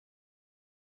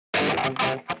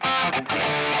Hi,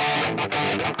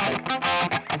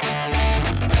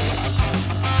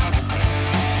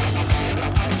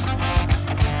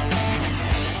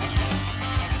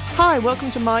 welcome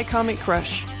to My Comic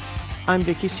Crush. I'm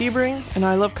Vickie Sebring, and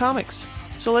I love comics.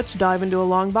 So let's dive into a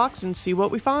long box and see what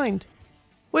we find.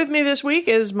 With me this week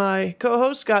is my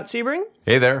co-host, Scott Sebring.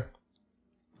 Hey there.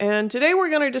 And today we're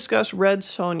going to discuss Red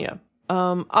Sonja.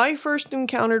 I first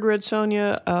encountered Red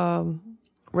Sonja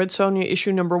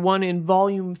issue number 1 in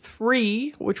volume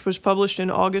 3, which was published in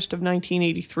August of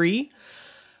 1983.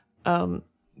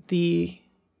 The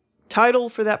title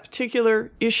for that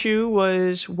particular issue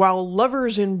was While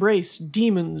Lovers Embrace,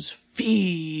 Demons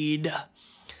Feed.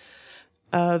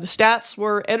 The stats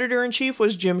were editor-in-chief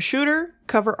was Jim Shooter,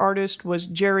 cover artist was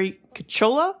Jerry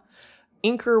Cachola,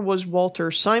 inker was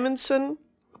Walter Simonson,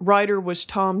 writer was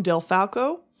Tom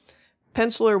DelFalco,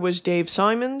 penciler was Dave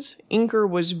Simons, inker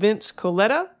was Vince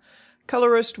Coletta,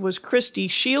 colorist was Christy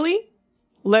Sheely,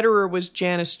 letterer was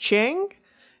Janice Chang,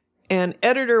 and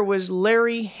editor was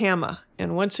Larry Hama.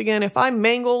 And once again, if I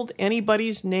mangled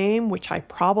anybody's name, which I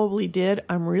probably did,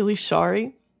 I'm really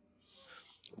sorry.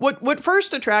 What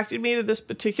first attracted me to this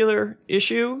particular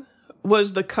issue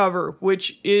was the cover,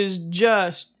 which is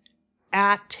just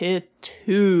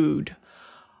attitude.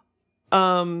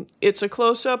 It's a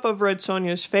close-up of Red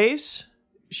Sonja's face.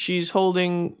 She's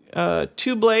holding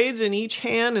 2 blades in each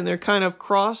hand, and they're kind of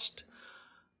crossed.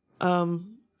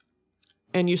 And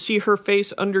you see her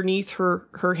face underneath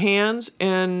her hands,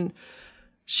 and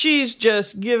she's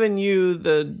just giving you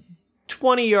the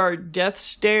 20-yard death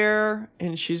stare,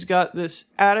 and she's got this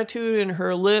attitude in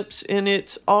her lips, and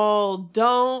it's all,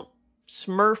 don't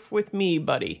smurf with me,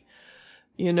 buddy.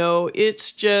 You know,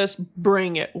 it's just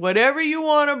bring it. Whatever you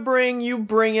want to bring, you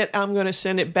bring it. I'm going to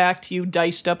send it back to you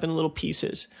diced up in little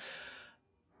pieces.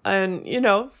 And, you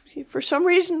know, for some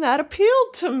reason that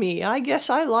appealed to me. I guess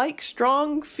I like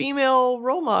strong female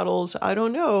role models. I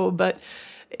don't know, but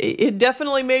it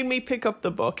definitely made me pick up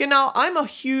the book. And now I'm a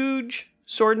huge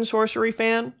sword and sorcery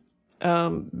fan.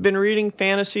 Been reading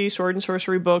fantasy sword and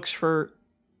sorcery books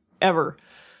forever.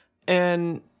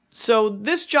 And so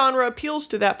this genre appeals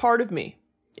to that part of me.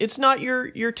 It's not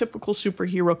your typical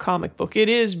superhero comic book. It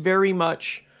is very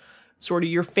much sort of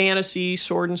your fantasy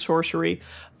sword and sorcery.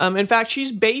 In fact,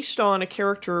 she's based on a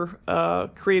character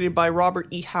created by Robert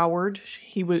E. Howard.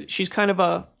 She's kind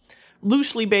of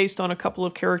loosely based on a couple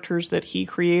of characters that he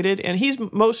created, and he's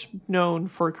most known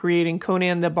for creating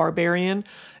Conan the Barbarian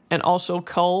and also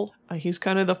Kull. He's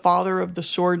kind of the father of the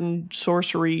sword and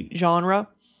sorcery genre.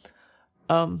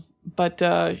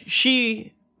 But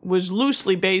she was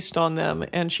loosely based on them,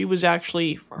 and she was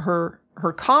actually her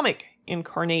comic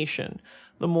incarnation,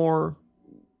 the more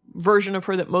version of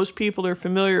her that most people are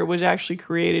familiar, was actually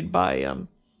created by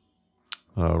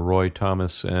Roy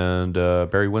Thomas and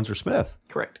Barry Windsor Smith.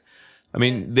 Correct. I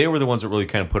mean, they were the ones that really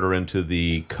kind of put her into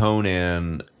the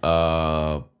Conan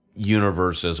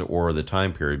universe, as it were, the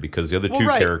time period, because the other two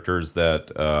characters that...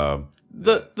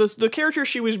 The character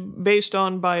she was based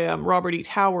on by Robert E.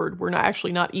 Howard were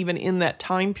not even in that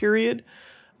time period.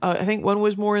 I think one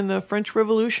was more in the French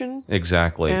Revolution.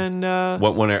 Exactly. And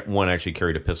one actually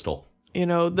carried a pistol. You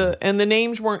know, the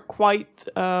names weren't quite,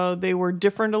 they were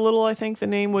different a little, I think. The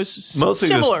name was mostly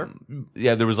similar.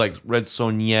 There was like Red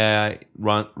Sonja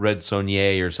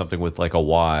or something with like a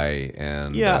Y.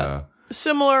 And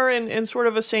similar and sort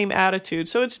of a same attitude.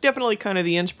 So it's definitely kind of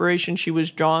the inspiration she was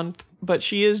drawn, but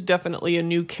she is definitely a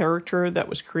new character that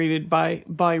was created by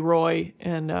Roy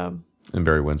and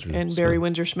Barry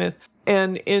Windsor Smith.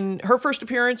 And in her first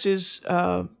appearance is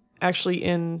actually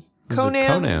in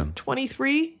Conan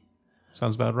 23.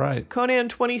 Sounds about right. Conan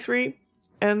 23.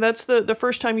 And that's the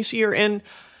first time you see her. And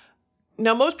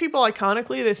now most people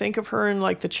iconically, they think of her in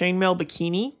like the chainmail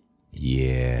bikini.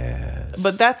 Yes.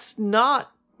 But that's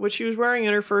not what she was wearing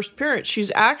in her first appearance. She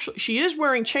is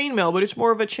wearing chainmail, but it's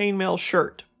more of a chainmail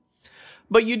shirt.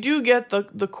 But you do get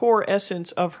the core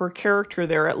essence of her character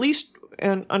there, at least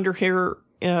under her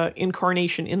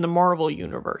incarnation in the Marvel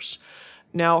universe.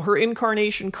 Now, her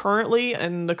incarnation currently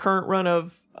and the current run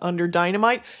of Under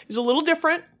Dynamite is a little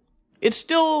different. It's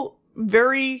still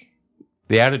very...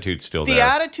 The attitude's still there. The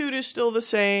attitude is still the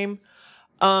same.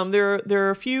 There are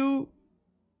a few,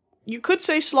 you could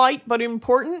say slight but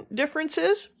important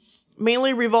differences,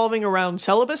 mainly revolving around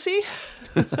celibacy.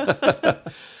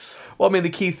 Well, I mean,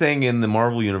 the key thing in the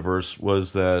Marvel universe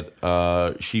was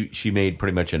that she made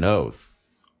pretty much an oath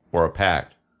or a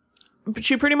pact. But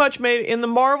she pretty much made, in the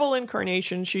Marvel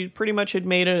incarnation, she pretty much had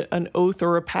made an oath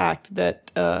or a pact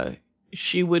that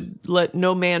she would let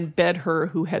no man bed her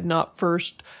who had not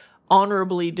first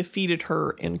honorably defeated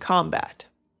her in combat.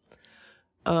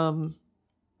 And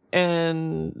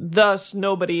thus,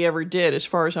 nobody ever did, as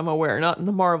far as I'm aware, not in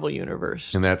the Marvel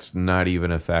Universe. And that's not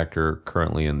even a factor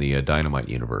currently in the Dynamite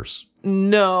Universe.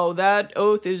 No, that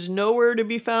oath is nowhere to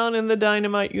be found in the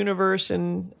Dynamite Universe,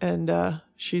 and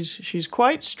she's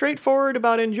quite straightforward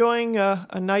about enjoying a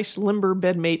nice limber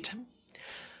bedmate.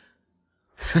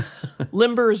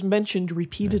 Limber is mentioned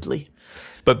repeatedly.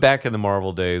 But back in the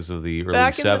Marvel days of the early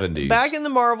 70s. Back in the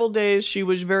Marvel days, she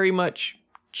was very much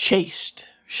chaste,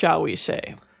 shall we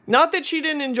say. Not that she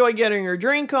didn't enjoy getting her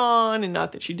drink on, and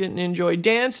not that she didn't enjoy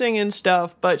dancing and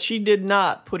stuff, but she did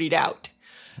not put it out.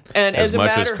 And as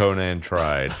much as Conan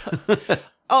tried.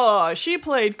 Oh, she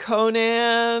played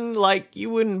Conan like you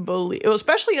wouldn't believe.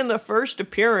 Especially in the first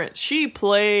appearance, she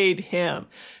played him.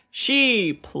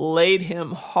 She played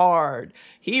him hard.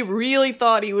 He really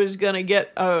thought he was going to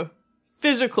get a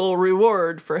physical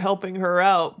reward for helping her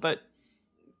out, but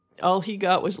all he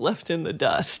got was left in the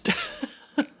dust.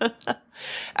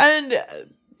 And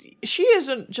she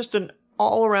isn't just an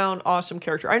all-around awesome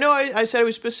character. I know I said I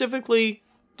would specifically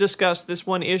discuss this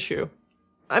one issue.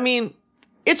 I mean,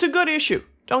 it's a good issue.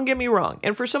 Don't get me wrong.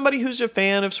 And for somebody who's a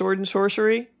fan of sword and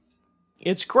sorcery,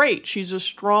 it's great. She's a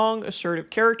strong, assertive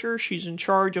character. She's in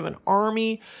charge of an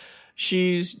army.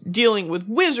 She's dealing with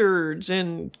wizards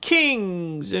and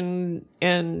kings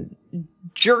and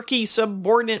jerky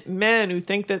subordinate men who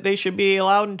think that they should be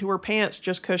allowed into her pants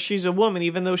just because she's a woman,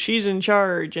 even though she's in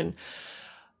charge. And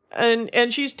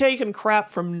she's taking crap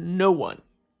from no one.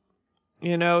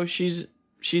 You know, she's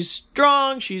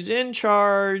strong, she's in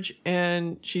charge,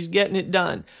 and she's getting it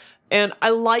done. And I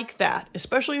like that,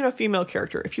 especially in a female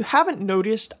character. If you haven't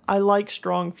noticed, I like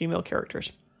strong female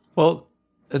characters. Well,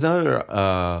 another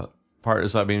part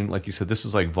is, I mean, like you said, this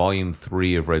is like volume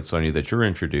 3 of Red Sonja that you're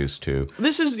introduced to.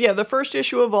 This is, the first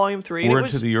issue of volume 3. We're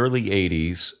into the early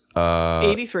 80s.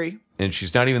 83. And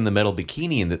she's not even in the metal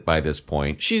bikini by this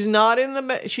point. She's not in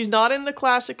the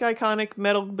classic iconic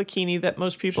metal bikini that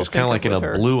most people think of. She's kind of like in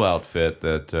a blue outfit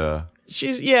that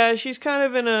she's kind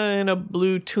of in a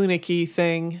blue tunic-y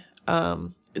thing.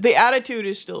 The attitude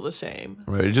is still the same.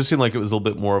 Right. It just seemed like it was a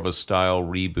little bit more of a style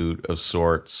reboot of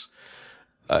sorts.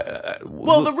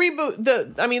 Well, the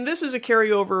reboot, this is a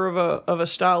carryover of a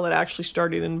style that actually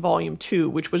started in volume 2,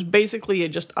 which was basically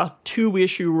just a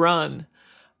 2-issue run.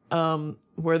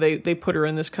 Where they put her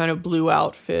in this kind of blue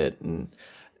outfit, and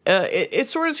it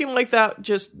sort of seemed like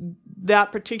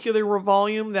that particular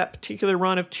volume, that particular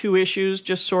run of 2 issues,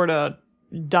 just sort of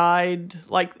died.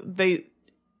 Like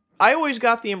I always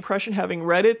got the impression, having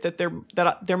read it, that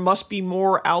there must be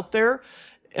more out there.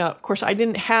 Of course, I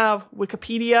didn't have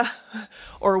Wikipedia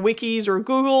or wikis or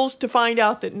Googles to find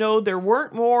out that no, there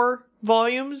weren't more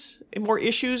volumes and more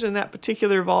issues in that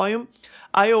particular volume.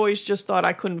 I always just thought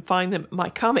I couldn't find them at my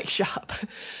comic shop.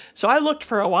 So I looked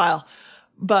for a while,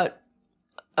 but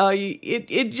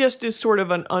it just is sort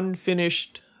of an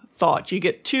unfinished thought. You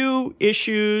get 2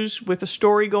 issues with a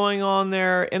story going on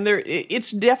there, and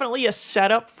it's definitely a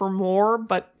setup for more,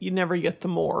 but you never get the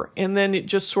more. And then it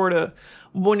just sort of,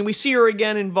 when we see her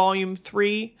again in volume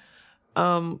 3,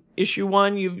 issue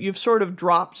 1, you've sort of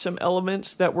dropped some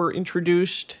elements that were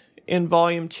introduced in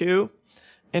volume 2.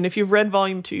 And if you've read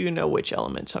volume 2, you know which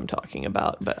elements I'm talking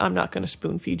about, but I'm not going to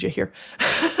spoon feed you here.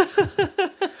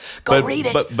 Read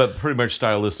it. But pretty much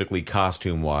stylistically,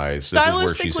 costume-wise, this is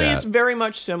where she's at. It's very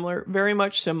much similar, very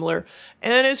much similar.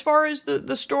 And as far as the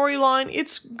storyline,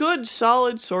 it's good,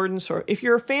 solid sword and sorcery. If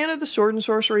you're a fan of the sword and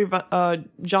sorcery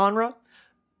genre,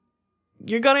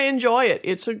 you're going to enjoy it.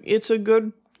 It's a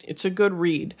good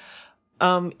read.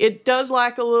 It does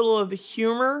lack a little of the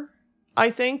humor, I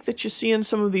think, that you see in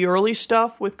some of the early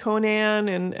stuff with Conan,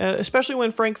 and especially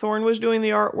when Frank Thorne was doing the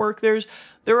artwork.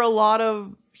 There are a lot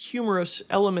of humorous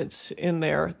elements in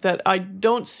there that I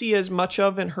don't see as much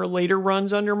of in her later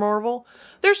runs under Marvel.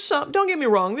 There's some, don't get me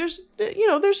wrong,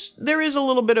 there is a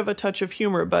little bit of a touch of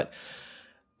humor, but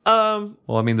well,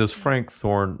 I mean, those Frank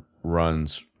Thorne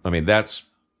runs, I mean, that's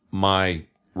my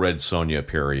Red Sonja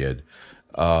period.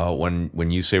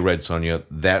 When you say Red Sonja,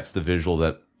 that's the visual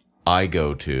that I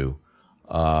go to.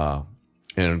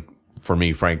 And for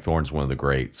me, Frank Thorne's one of the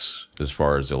greats as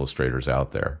far as illustrators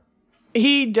out there.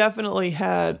 He definitely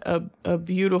had a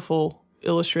beautiful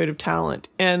illustrative talent,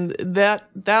 and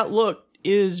that look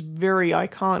is very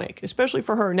iconic, especially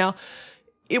for her. Now,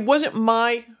 it wasn't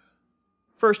my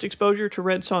first exposure to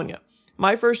Red Sonja.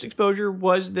 My first exposure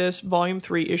was this volume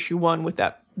 3, issue 1, with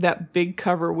that that big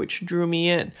cover which drew me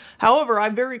in. However, I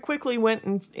very quickly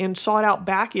went and sought out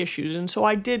back issues, and so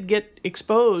I did get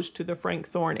exposed to the Frank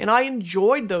Thorne, and I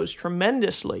enjoyed those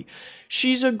tremendously.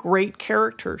 She's a great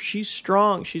character. She's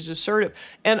strong. She's assertive.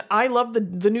 And I love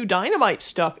the new Dynamite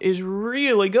stuff is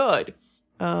really good,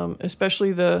 especially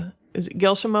is it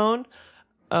Gail Simone,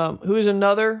 who is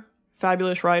another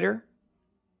fabulous writer.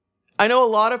 I know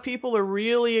a lot of people are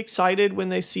really excited when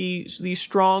they see these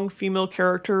strong female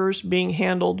characters being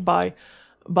handled by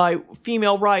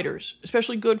female writers,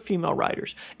 especially good female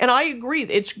writers. And I agree.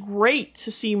 It's great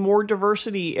to see more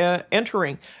diversity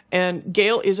entering. And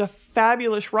Gail is a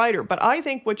fabulous writer. But I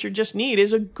think what you just need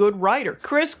is a good writer.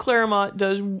 Chris Claremont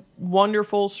does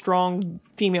wonderful, strong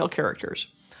female characters.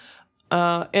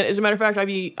 And as a matter of fact,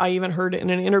 I even heard in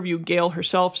an interview Gail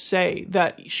herself say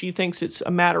that she thinks it's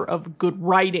a matter of good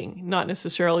writing, not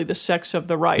necessarily the sex of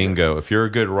the writer. Bingo. If you're a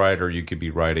good writer, you could be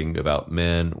writing about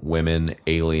men, women,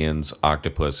 aliens,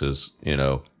 octopuses,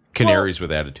 canaries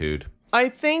with attitude. I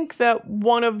think that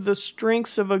one of the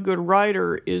strengths of a good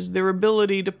writer is their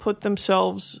ability to put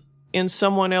themselves in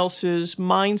someone else's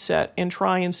mindset and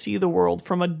try and see the world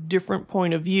from a different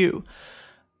point of view.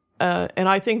 And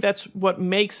I think that's what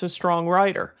makes a strong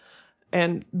writer.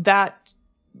 And that,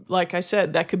 like I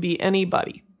said, that could be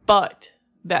anybody. But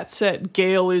that said,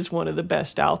 Gail is one of the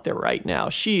best out there right now.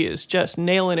 She is just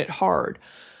nailing it hard.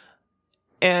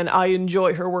 And I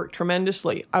enjoy her work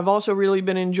tremendously. I've also really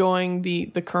been enjoying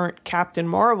the current Captain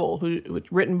Marvel, who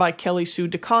was written by Kelly Sue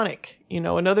DeConnick,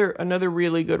 another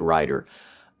really good writer.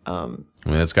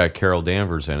 It's got Carol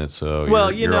Danvers in it, so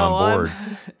you're on board.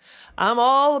 I'm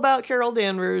all about Carol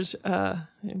Danvers,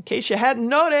 in case you hadn't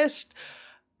noticed.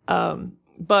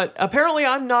 But apparently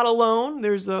I'm not alone.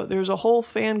 There's a whole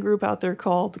fan group out there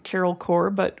called the Carol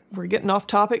Corps, but we're getting off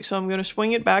topic, so I'm going to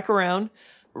swing it back around.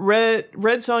 Red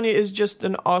Sonja is just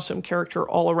an awesome character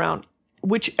all around,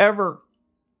 whichever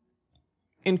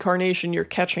incarnation you're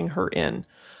catching her in.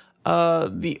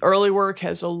 The early work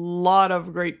has a lot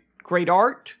of great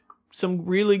art, some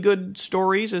really good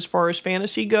stories as far as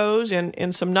fantasy goes,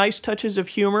 and some nice touches of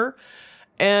humor.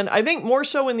 And I think more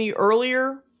so in the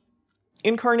earlier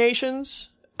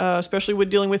incarnations, especially with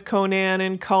dealing with Conan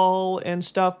and Kull and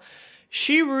stuff,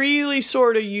 she really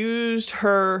sort of used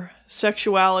her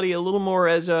sexuality a little more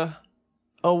as a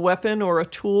weapon or a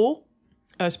tool,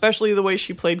 especially the way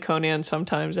she played Conan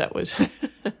sometimes. That was...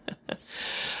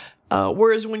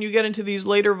 whereas when you get into these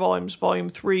later volumes, Volume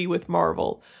 3 with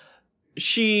Marvel,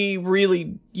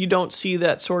 you don't see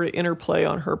that sort of interplay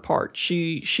on her part.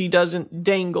 She doesn't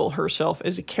dangle herself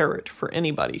as a carrot for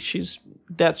anybody.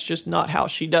 That's just not how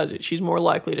she does it. She's more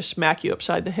likely to smack you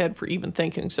upside the head for even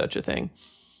thinking such a thing.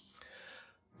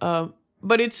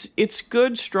 But it's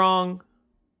good, strong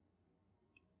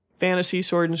fantasy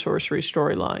sword and sorcery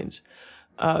storylines.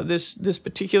 This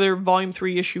particular Volume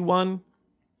 3, Issue 1,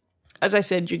 as I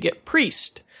said, you get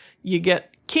priest, you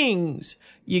get kings,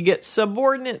 you get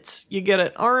subordinates, you get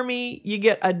an army, you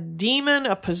get a demon,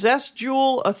 a possessed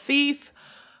jewel, a thief.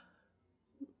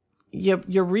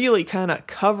 You're really kind of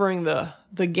covering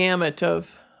the gamut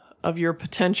of your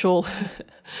potential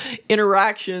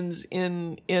interactions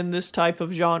in this type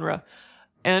of genre.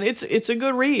 And it's a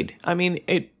good read. I mean,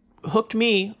 it hooked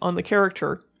me on the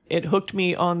character. It hooked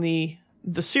me on the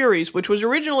series, which was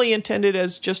originally intended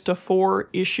as just a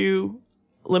 4-issue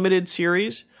limited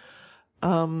series.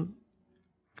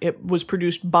 It was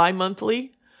produced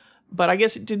bi-monthly, but I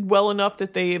guess it did well enough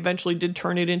that they eventually did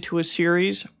turn it into a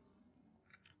series.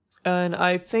 And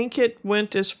I think it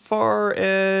went as far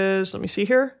as, let me see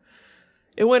here.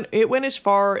 It went as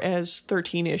far as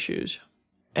 13 issues,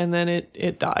 and then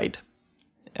it died,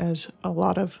 as a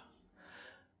lot of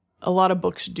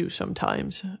books do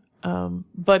sometimes.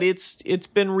 But it's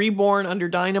been reborn under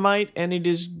Dynamite, and it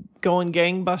is going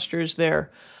gangbusters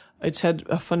there. It's had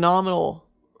a phenomenal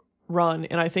run,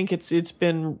 and I think it's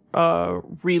been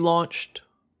relaunched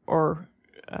or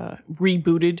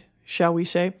rebooted, shall we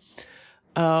say,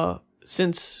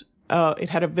 since it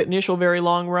had an initial very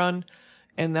long run,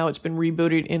 and now it's been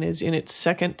rebooted and is in its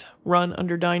second run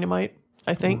under Dynamite,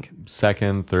 I think.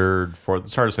 Second, third, fourth.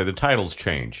 It's hard to say. The titles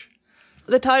change.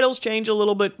 The titles change a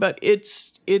little bit, but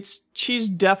she's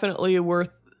definitely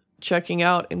worth checking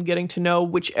out and getting to know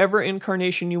whichever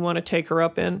incarnation you want to take her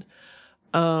up in.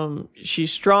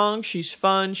 She's strong, she's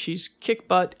fun, she's kick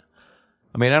butt.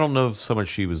 I mean, I don't know if so much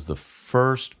she was the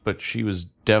first, but she was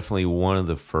definitely one of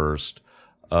the first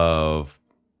of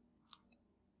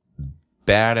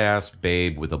badass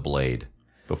babe with a blade.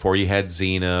 Before you had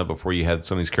Xena, before you had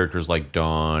some of these characters like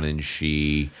Dawn and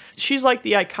She. She's like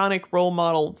the iconic role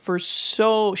model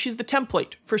she's the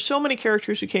template for so many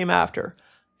characters who came after.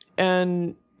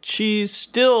 And she's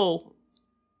still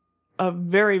a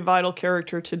very vital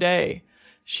character today.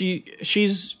 She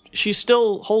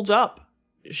still holds up.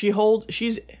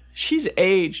 She's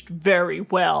aged very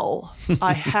well,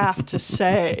 I have to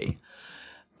say.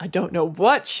 I don't know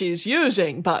what she's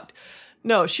using, but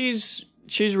no, she's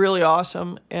really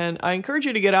awesome, and I encourage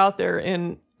you to get out there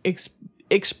and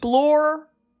explore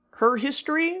her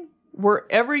history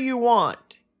wherever you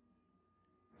want.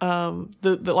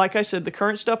 Like I said, the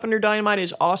current stuff under Dynamite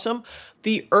is awesome.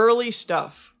 The early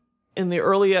stuff in the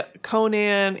early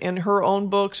Conan and her own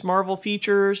books, Marvel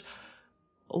features,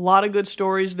 a lot of good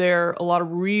stories there, a lot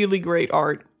of really great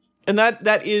art. And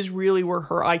that is really where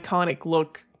her iconic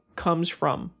look comes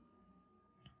from,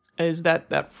 is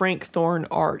that Frank Thorne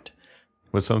art.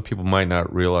 What some people might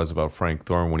not realize about Frank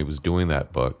Thorne when he was doing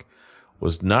that book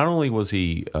was not only was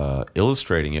he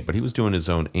illustrating it, but he was doing his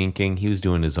own inking, he was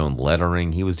doing his own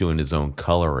lettering, he was doing his own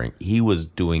coloring. He was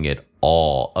doing it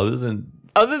all, other than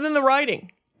the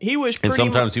writing. He was pretty, and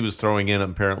sometimes he was throwing in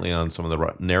apparently on some of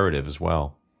the narrative as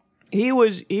well. He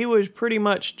was pretty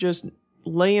much just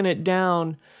laying it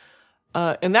down,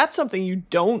 and that's something you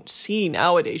don't see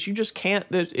nowadays. You just can't.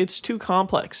 It's too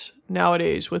complex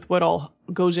nowadays with what all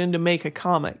goes in to make a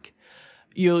comic.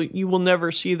 You will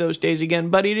never see those days again.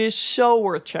 But it is so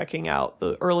worth checking out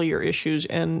the earlier issues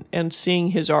and seeing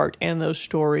his art and those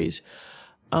stories.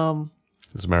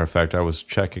 As a matter of fact, I was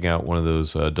checking out one of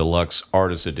those deluxe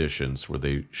artist editions where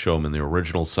they show them in their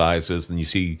original sizes, and you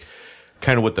see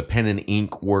kind of what the pen and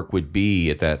ink work would be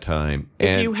at that time.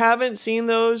 And if you haven't seen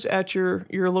those at your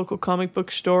local comic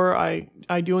book store,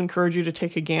 I do encourage you to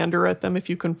take a gander at them if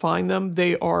you can find them.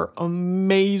 They are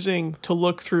amazing to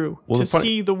look through,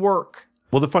 see the work.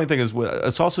 Well, the funny thing is,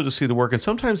 it's also to see the work, and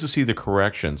sometimes to see the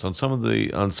corrections on some of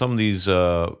these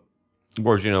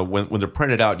boards. You know, when they're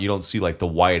printed out, you don't see like the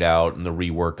whiteout and the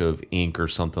rework of ink or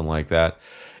something like that.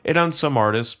 And on some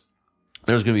artists,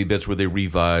 there's going to be bits where they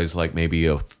revise, like maybe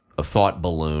a thought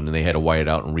balloon, and they had to white it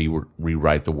out and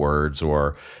rewrite the words,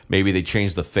 or maybe they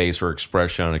changed the face or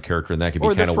expression on a character, and that could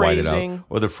be kind of whited out,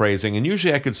 or the phrasing. And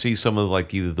usually, I could see some of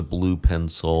like either the blue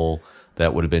pencil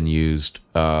that would have been used.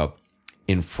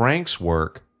 In Frank's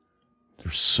work,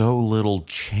 there's so little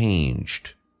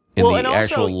changed in the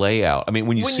actual layout. I mean,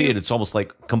 when you see it, it's almost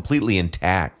like completely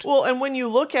intact. Well, and when you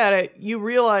look at it, you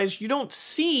realize you don't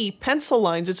see pencil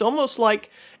lines. It's almost like,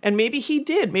 and maybe he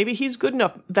did, maybe he's good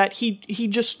enough that he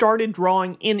just started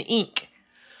drawing in ink.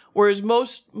 Whereas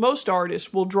most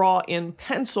artists will draw in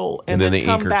pencil and then the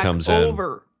come back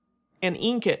over and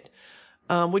ink it.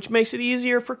 Which makes it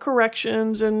easier for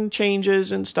corrections and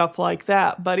changes and stuff like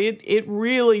that. But it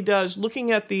really does.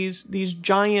 Looking at these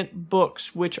giant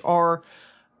books, which are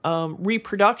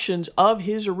reproductions of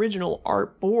his original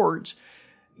art boards,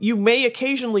 you may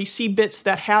occasionally see bits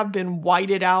that have been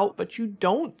whited out, but you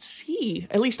don't see,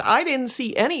 at least I didn't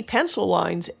see any pencil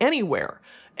lines anywhere.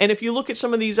 And if you look at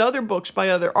some of these other books by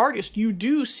other artists, you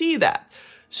do see that.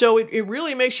 So it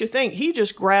really makes you think he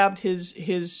just grabbed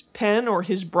his pen or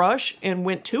his brush and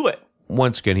went to it.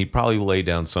 Once again, he probably laid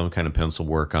down some kind of pencil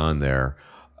work on there,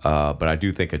 but I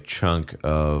do think a chunk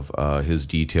of his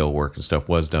detail work and stuff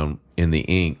was done in the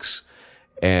inks.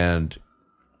 And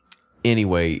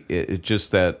anyway, it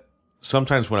just that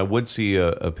sometimes when I would see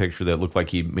a picture that looked like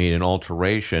he made an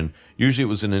alteration, usually it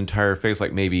was an entire face,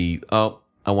 like maybe, oh,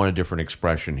 I want a different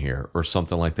expression here or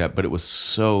something like that. But it was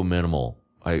so minimal.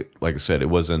 Like I said, it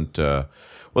wasn't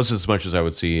as much as I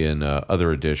would see in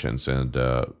other editions, and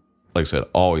like I said,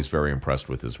 always very impressed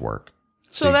with his work.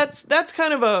 So that's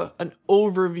kind of an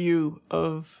overview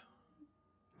of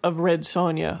Red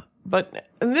Sonja. But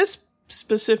in this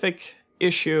specific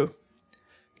issue,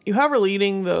 you have her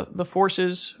leading the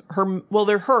forces.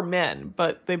 They're her men,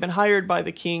 but they've been hired by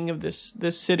the king of this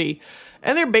city,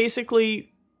 and they're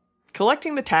basically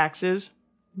collecting the taxes.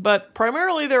 But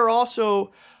primarily, they're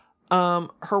also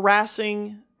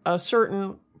harassing a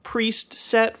certain priest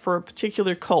set for a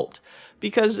particular cult.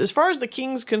 Because as far as the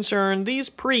king's concerned, these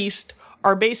priests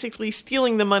are basically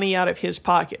stealing the money out of his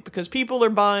pocket. Because people are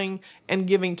buying and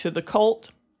giving to the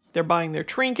cult. They're buying their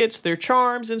trinkets, their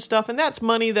charms and stuff. And that's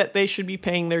money that they should be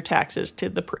paying their taxes to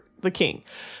the king.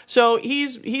 So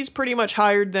he's pretty much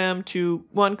hired them to,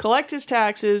 one, collect his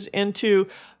taxes, and two,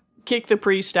 kick the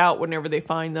priest out whenever they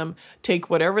find them, take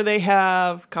whatever they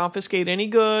have, confiscate any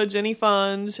goods, any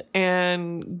funds,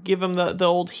 and give them the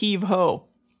old heave-ho.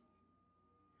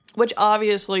 Which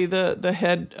obviously the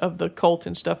head of the cult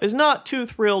and stuff is not too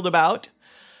thrilled about.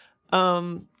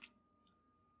 And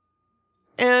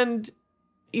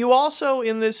you also,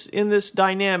 in this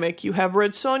dynamic, you have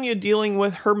Red Sonja dealing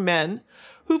with her men,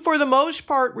 who for the most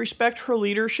part respect her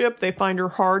leadership. They find her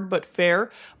hard but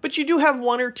fair. But you do have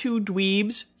one or two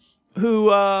dweebs who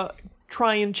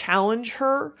try and challenge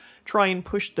her, try and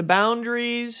push the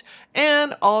boundaries,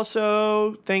 and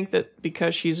also think that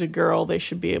because she's a girl, they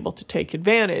should be able to take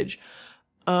advantage.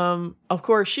 Of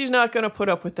course, she's not going to put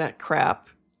up with that crap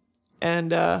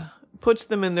and puts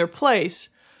them in their place.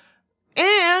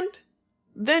 And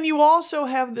then you also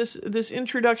have this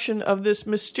introduction of this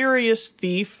mysterious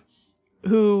thief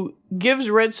who gives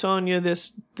Red Sonja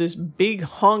this big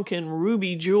honkin'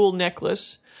 ruby jewel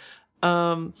necklace.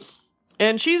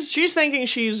 And she's thinking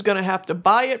she's going to have to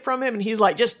buy it from him. And he's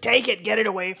like, just take it, get it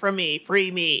away from me,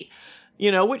 free me.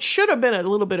 Which should have been a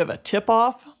little bit of a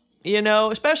tip-off,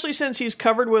 especially since he's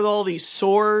covered with all these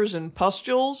sores and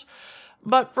pustules.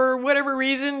 But for whatever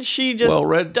reason, she just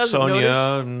Red doesn't Sonja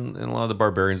notice. and a lot of the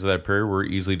barbarians of that period were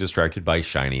easily distracted by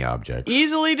shiny objects.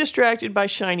 Easily distracted by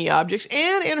shiny objects.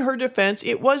 And in her defense,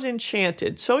 it was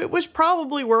enchanted. So it was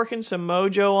probably working some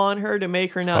mojo on her to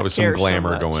make her not Probably care some glamour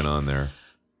so much. going on there.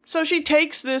 So she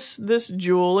takes this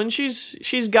jewel and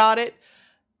she's got it.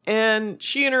 And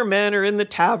she and her men are in the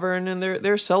tavern and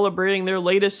they're celebrating their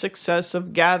latest success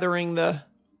of gathering the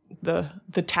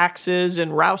taxes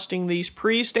and rousting these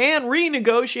priests and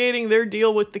renegotiating their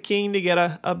deal with the king to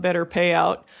get a better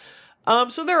payout.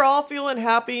 So they're all feeling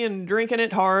happy and drinking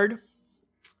it hard.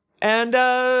 And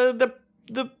a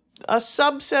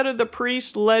subset of the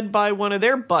priests led by one of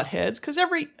their butt heads, because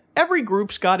every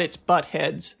group's got its butt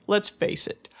heads, let's face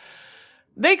it.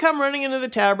 They come running into the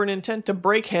tavern intent to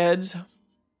break heads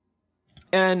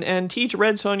and teach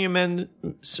Red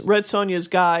Sonja's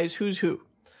guys who's who.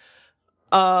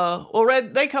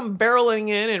 They come barreling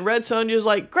in, and Red Sonja's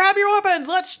like, grab your weapons,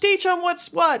 let's teach them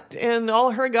what's what. And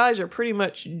all her guys are pretty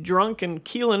much drunk and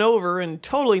keeling over and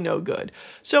totally no good.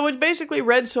 So it's basically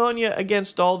Red Sonja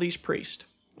against all these priests.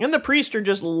 And the priests are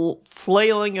just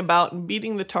flailing about and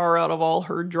beating the tar out of all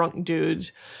her drunk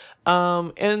dudes.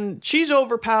 And she's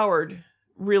overpowered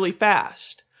really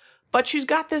fast. But she's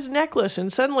got this necklace,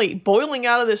 and suddenly, boiling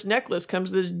out of this necklace comes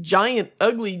this giant,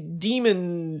 ugly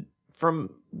demon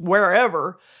from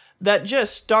wherever that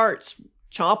just starts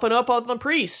chomping up on the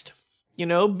priest.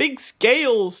 Big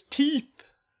scales, teeth,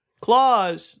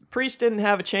 claws. The priest didn't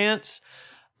have a chance.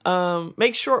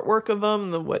 Makes short work of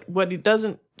them. What he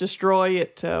doesn't destroy,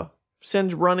 it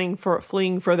sends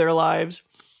fleeing for their lives.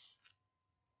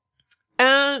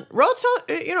 And Red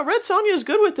Sonja is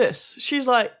good with this. She's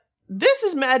like, this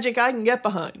is magic I can get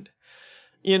behind.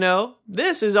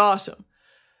 This is awesome.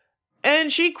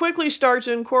 And she quickly starts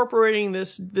incorporating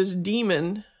this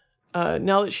demon,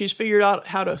 now that she's figured out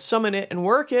how to summon it and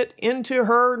work it, into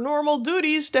her normal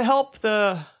duties to help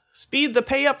speed the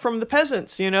pay up from the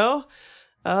peasants, A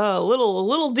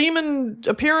little demon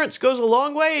appearance goes a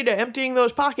long way to emptying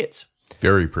those pockets.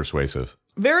 Very persuasive.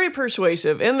 Very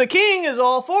persuasive. And the king is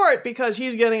all for it because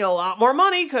he's getting a lot more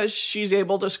money because she's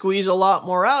able to squeeze a lot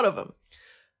more out of him.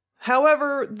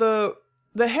 However,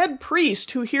 the head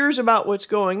priest who hears about what's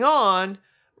going on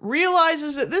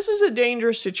realizes that this is a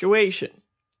dangerous situation.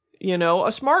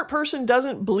 A smart person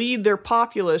doesn't bleed their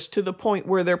populace to the point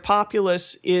where their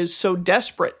populace is so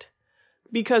desperate,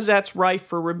 because that's rife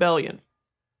for rebellion.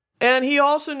 And he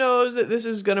also knows that this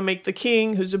is going to make the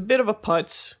king, who's a bit of a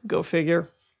putz, go figure,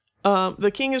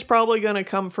 the king is probably going to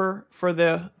come for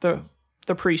the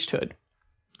priesthood,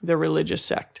 the religious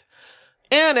sect.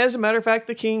 And as a matter of fact,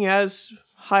 the king has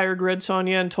hired Red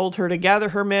Sonja and told her to gather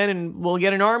her men and we'll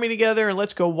get an army together and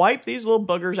let's go wipe these little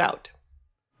buggers out.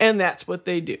 And that's what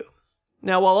they do.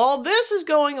 Now, while all this is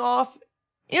going off,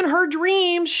 in her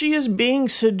dreams, she is being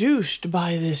seduced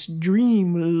by this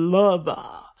dream lover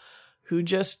who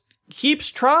just keeps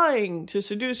trying to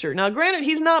seduce her. Now, granted,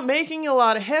 he's not making a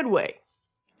lot of headway.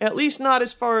 At least not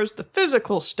as far as the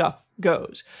physical stuff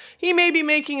goes. He may be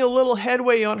making a little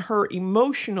headway on her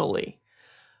emotionally,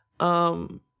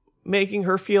 making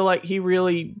her feel like he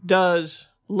really does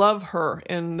love her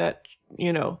and that,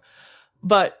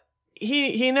 but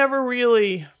he never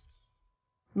really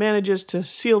manages to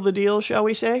seal the deal, shall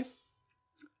we say.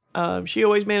 She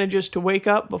always manages to wake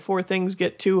up before things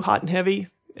get too hot and heavy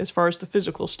as far as the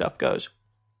physical stuff goes.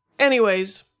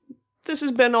 Anyways, this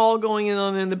has been all going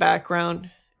on in the background.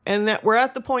 And that we're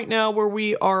at the point now where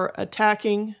we are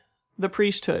attacking the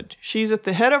priesthood. She's at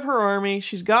the head of her army.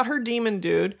 She's got her demon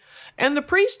dude. And the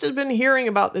priest has been hearing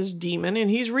about this demon and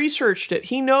he's researched it.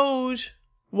 He knows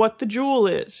what the jewel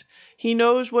is. He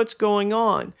knows what's going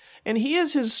on. And he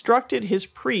has instructed his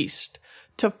priest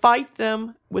to fight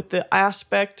them with the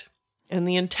aspect and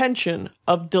the intention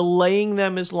of delaying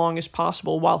them as long as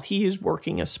possible while he is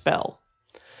working a spell.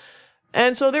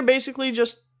 And so they're basically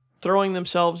just throwing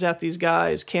themselves at these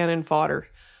guys, cannon fodder,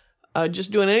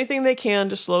 just doing anything they can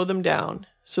to slow them down,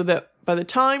 so that by the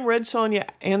time Red Sonja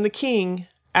and the king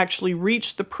actually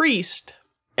reach the priest,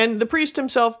 and the priest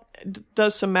himself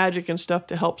does some magic and stuff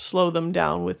to help slow them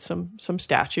down with some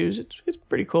statues. It's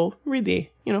pretty cool. Read the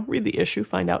issue,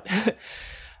 find out.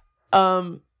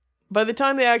 By the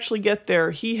time they actually get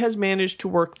there, he has managed to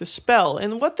work the spell.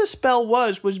 And what the spell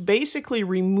was basically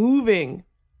removing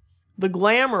the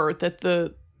glamour that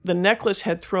the necklace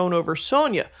had thrown over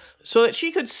Sonja, so that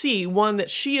she could see, one,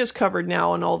 that she is covered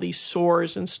now in all these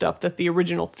sores and stuff that the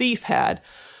original thief had,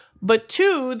 but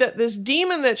two, that this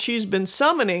demon that she's been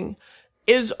summoning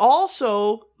is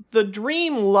also the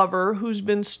dream lover who's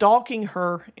been stalking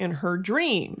her in her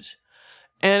dreams.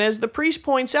 And as the priest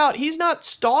points out, he's not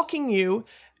stalking you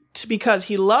because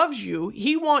he loves you.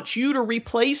 He wants you to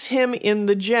replace him in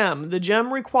the gem. The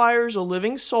gem requires a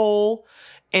living soul,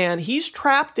 and he's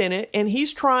trapped in it, and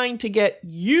he's trying to get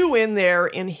you in there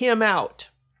and him out.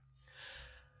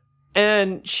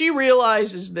 And she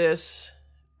realizes this,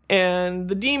 and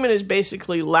the demon is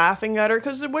basically laughing at her,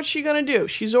 because what's she going to do?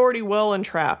 She's already well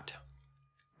entrapped.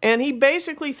 And he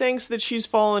basically thinks that she's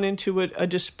fallen into a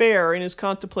despair and is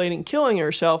contemplating killing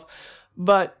herself,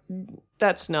 but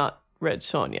that's not Red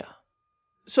Sonja.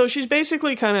 So she's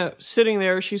basically kind of sitting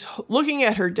there, she's looking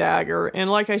at her dagger, and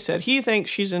like I said, he thinks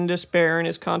she's in despair and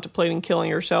is contemplating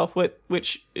killing herself,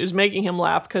 which is making him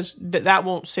laugh, because that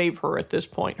won't save her at this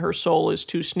point. Her soul is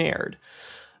too snared.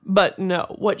 But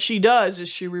no, what she does is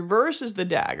she reverses the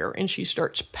dagger, and she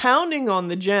starts pounding on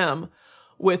the gem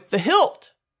with the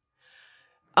hilt.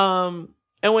 And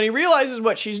when he realizes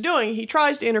what she's doing, he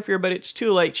tries to interfere, but it's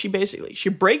too late. She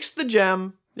breaks the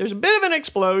gem. There's a bit of an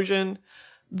explosion.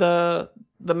 The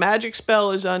magic spell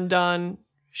is undone.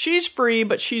 She's free,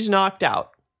 but she's knocked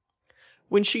out.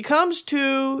 When she comes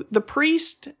to, the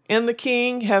priest and the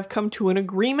king have come to an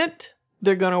agreement.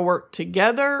 They're going to work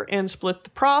together and split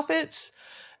the profits.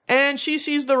 And she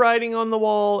sees the writing on the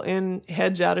wall and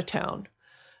heads out of town.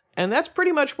 And that's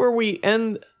pretty much where we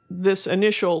end this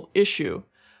initial issue.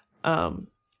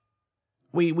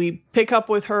 We pick up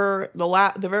with her.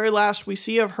 The very last we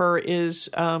see of her is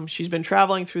she's been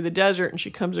traveling through the desert, and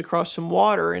she comes across some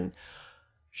water, and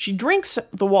she drinks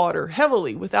the water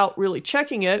heavily without really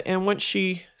checking it. And once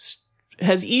she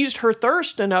has eased her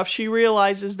thirst enough, she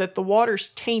realizes that the water's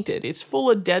tainted. It's full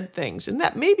of dead things, and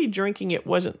that maybe drinking it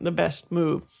wasn't the best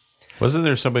move. Wasn't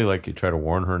there somebody like you try to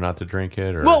warn her not to drink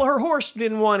it? Or? Well, her horse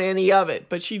didn't want any of it,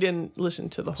 but she didn't listen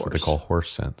to the horse. That's what they call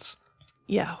horse sense.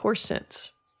 Yeah, horse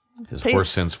sense. His horse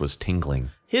sense was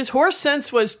tingling. His horse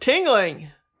sense was tingling.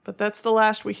 But that's the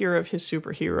last we hear of his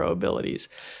superhero abilities.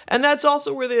 And that's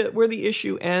also where the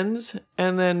issue ends.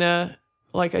 And then,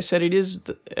 like I said, it is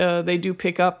they do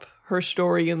pick up her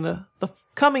story in the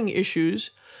coming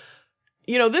issues.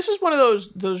 You know, this is one of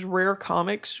those rare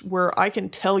comics where I can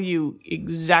tell you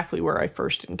exactly where I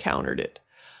first encountered it,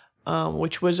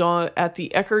 which was at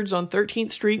the Eckards on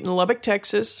 13th Street in Lubbock,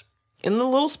 Texas, in the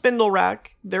little spindle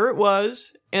rack. There it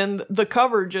was, and the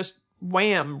cover just,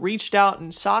 wham, reached out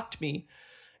and socked me,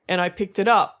 and I picked it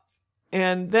up.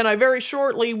 And then I very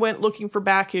shortly went looking for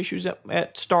back issues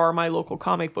at Star, my local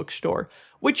comic book store,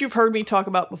 which you've heard me talk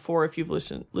about before if you've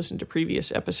listened to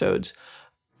previous episodes.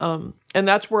 And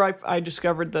that's where I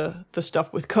discovered the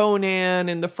stuff with Conan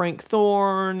and the Frank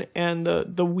Thorne and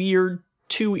the weird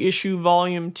 2-issue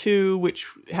volume 2, which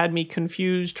had me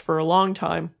confused for a long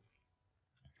time.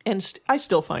 And I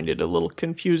still find it a little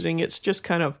confusing. It's just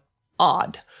kind of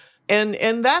odd.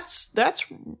 And that's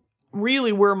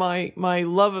really where my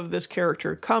love of this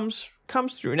character comes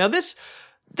through. Now this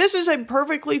is a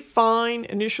perfectly fine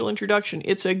initial introduction.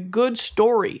 It's a good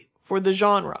story for the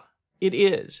genre. It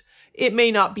is. It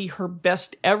may not be her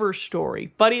best ever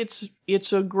story, but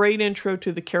it's a great intro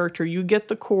to the character. You get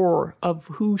the core of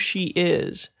who she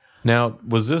is. Now,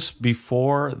 was this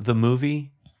before the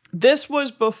movie? This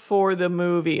was before the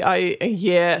movie.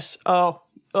 Yes. Oh,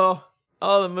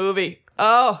 the movie.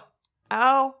 Oh,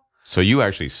 ow. So you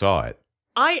actually saw it.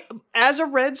 As a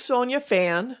Red Sonja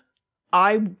fan,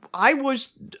 I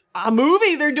was a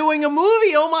movie. They're doing a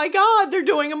movie. Oh my God, they're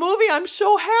doing a movie. I'm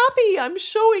so happy. I'm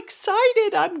so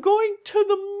excited. I'm going to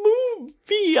the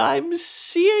movie. I'm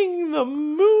seeing the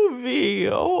movie.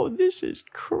 Oh, this is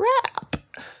crap.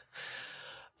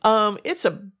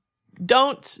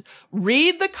 Don't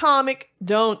read the comic.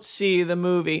 Don't see the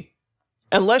movie.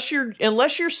 Unless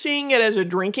you're seeing it as a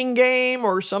drinking game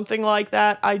or something like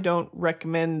that, I don't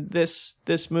recommend this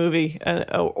movie.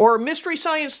 Or Mystery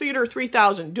Science Theater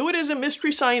 3000. Do it as a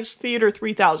Mystery Science Theater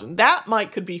 3000. That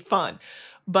could be fun.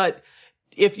 But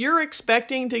if you're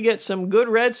expecting to get some good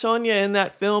Red Sonja in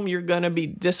that film, you're going to be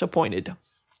disappointed.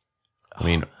 I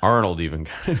mean, Arnold even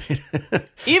kind of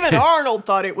even Arnold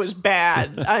thought it was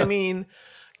bad. I mean,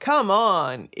 come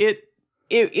on.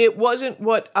 It wasn't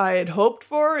what I had hoped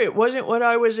for. It wasn't what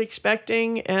I was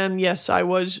expecting. And yes, I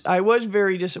was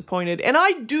very disappointed. And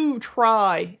I do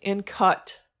try and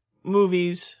cut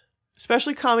movies,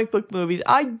 especially comic book movies.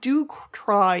 I do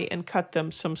try and cut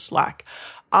them some slack.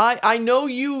 I know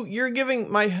he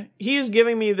is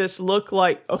giving me this look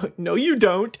like, oh, no, you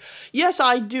don't. Yes,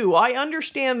 I do. I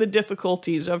understand the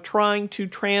difficulties of trying to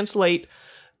translate.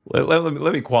 Let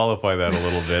me qualify that a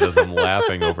little bit as I'm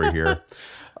laughing over here.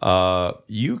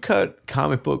 You cut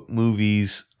comic book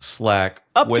movies slack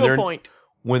up to a point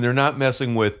when they're not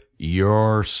messing with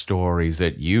your stories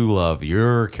that you love,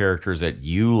 your characters that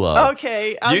you love.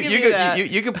 Okay, I'll give you that.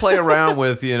 You can play around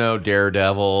with,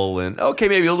 Daredevil and, okay,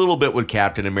 maybe a little bit with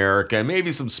Captain America,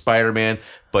 maybe some Spider-Man,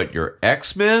 but your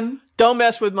X-Men? Don't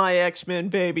mess with my X-Men,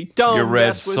 baby. Don't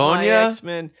mess with my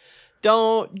X-Men.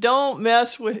 Don't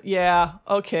mess with, yeah,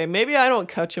 okay, maybe I don't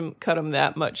cut him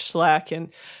that much slack,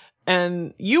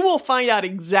 and you will find out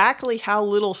exactly how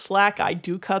little slack I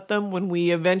do cut them when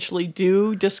we eventually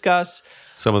do discuss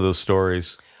some of those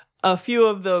stories. A few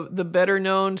of the better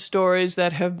known stories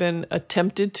that have been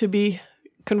attempted to be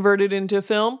converted into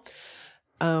film.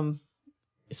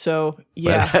 So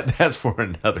yeah, but that's for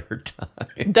another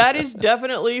time. That is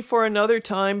definitely for another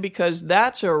time, because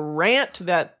that's a rant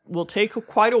that will take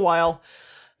quite a while.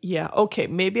 Yeah. Okay.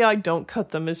 Maybe I don't cut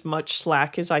them as much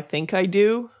slack as I think I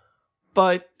do,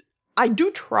 but I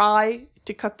do try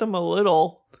to cut them a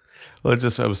little. Well,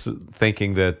 I was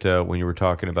thinking that when you were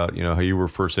talking about, how you were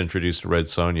first introduced to Red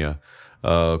Sonja,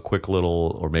 quick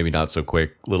little, or maybe not so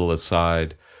quick, little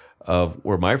aside of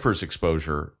where my first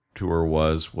exposure to her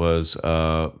was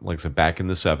like I said, back in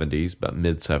the 70s, about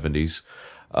mid 70s.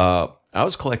 I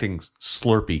was collecting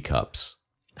Slurpee cups.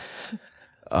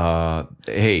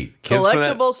 Hey, kids,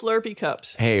 collectible Slurpee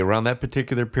cups. Hey, around that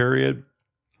particular period.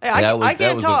 Hey, I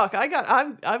can't talk.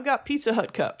 I've got Pizza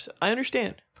Hut cups. I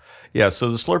understand. Yeah,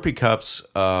 so the Slurpee cups,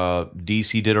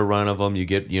 DC did a run of them. You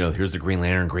get, here's the Green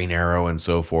Lantern, Green Arrow, and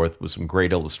so forth, with some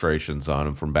great illustrations on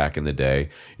them from back in the day.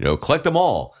 Collect them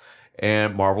all.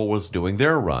 And Marvel was doing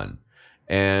their run.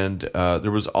 And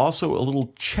there was also a little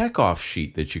checkoff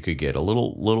sheet that you could get, a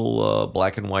little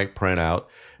black and white printout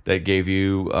that gave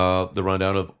you the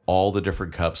rundown of all the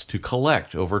different cups to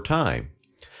collect over time.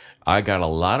 I got a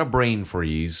lot of brain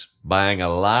freeze buying a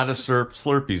lot of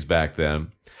Slurpees back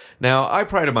then. Now, I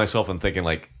prided myself in thinking,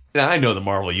 I know the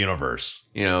Marvel Universe.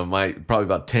 Probably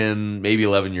about 10, maybe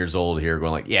 11 years old here,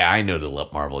 going I know the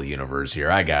Marvel Universe here.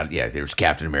 There's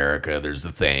Captain America, there's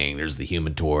the Thing, there's the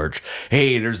Human Torch.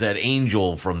 Hey, there's that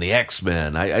Angel from the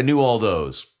X-Men. I knew all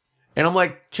those. And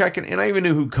I'm checking, and I even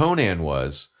knew who Conan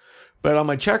was. But on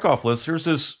my checkoff list, there's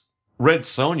this Red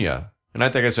Sonja. And I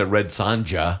think I said Red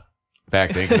Sonja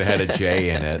back then because it had a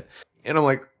J in it. And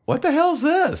I'm what the hell's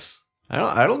this?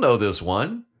 I don't know this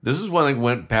one. This is one that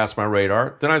went past my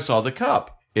radar. Then I saw the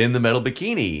cup in the metal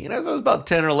bikini. And as I was about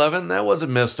 10 or 11, that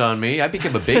wasn't missed on me. I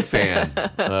became a big fan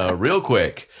real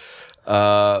quick.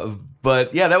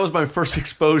 But yeah, that was my first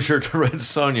exposure to Red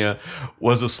Sonja,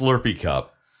 was a Slurpee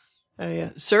cup. Yeah.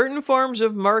 Certain forms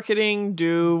of marketing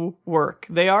do work.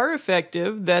 They are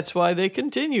effective. That's why they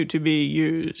continue to be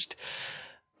used.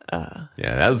 Yeah,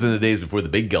 that was in the days before the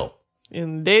big gulp.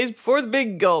 In the days before the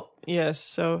big gulp. Yes.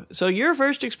 So your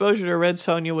first exposure to Red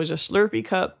Sonja was a Slurpee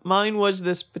cup. Mine was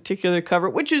this particular cover,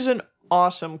 which is an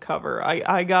awesome cover.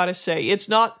 I gotta say, it's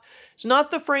not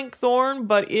the Frank Thorne,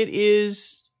 but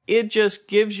it just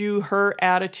gives you her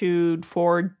attitude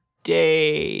for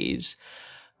days.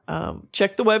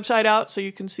 Check the website out so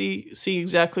you can see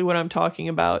exactly what I'm talking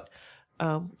about,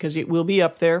 because it will be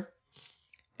up there.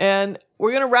 And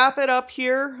we're going to wrap it up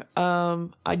here.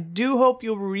 I do hope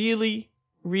you'll really,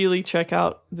 really check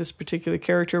out this particular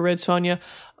character, Red Sonja.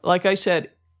 Like I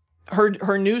said,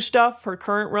 her new stuff, her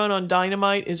current run on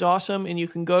Dynamite is awesome, and you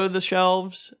can go to the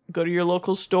shelves, go to your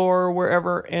local store or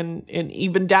wherever, and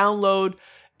even download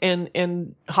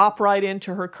and hop right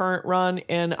into her current run,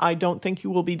 and I don't think you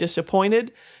will be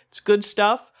disappointed. It's good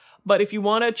stuff. But if you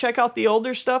want to check out the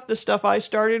older stuff, the stuff I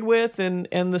started with and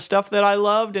the stuff that I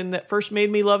loved and that first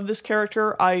made me love this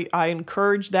character, I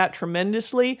encourage that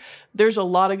tremendously. There's a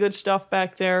lot of good stuff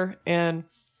back there. And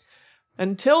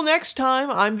until next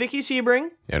time, I'm Vickie Sebring.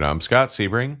 And I'm Scott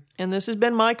Sebring. And this has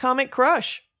been My Comic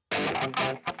Crush.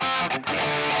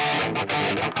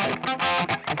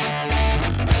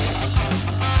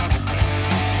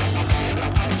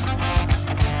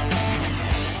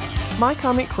 My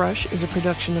Comic Crush is a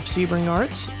production of Sebring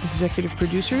Arts, executive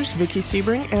producers Vickie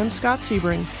Sebring and Scott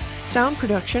Sebring, sound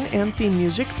production and theme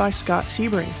music by Scott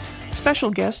Sebring, special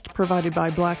guest provided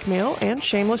by Blackmail and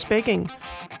Shameless Baking.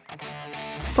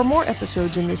 For more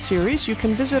episodes in this series, you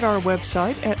can visit our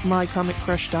website at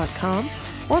mycomiccrush.com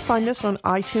or find us on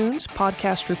iTunes,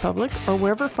 Podcast Republic, or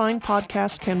wherever fine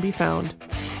podcasts can be found.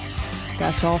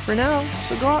 That's all for now,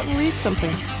 so go out and read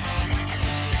something.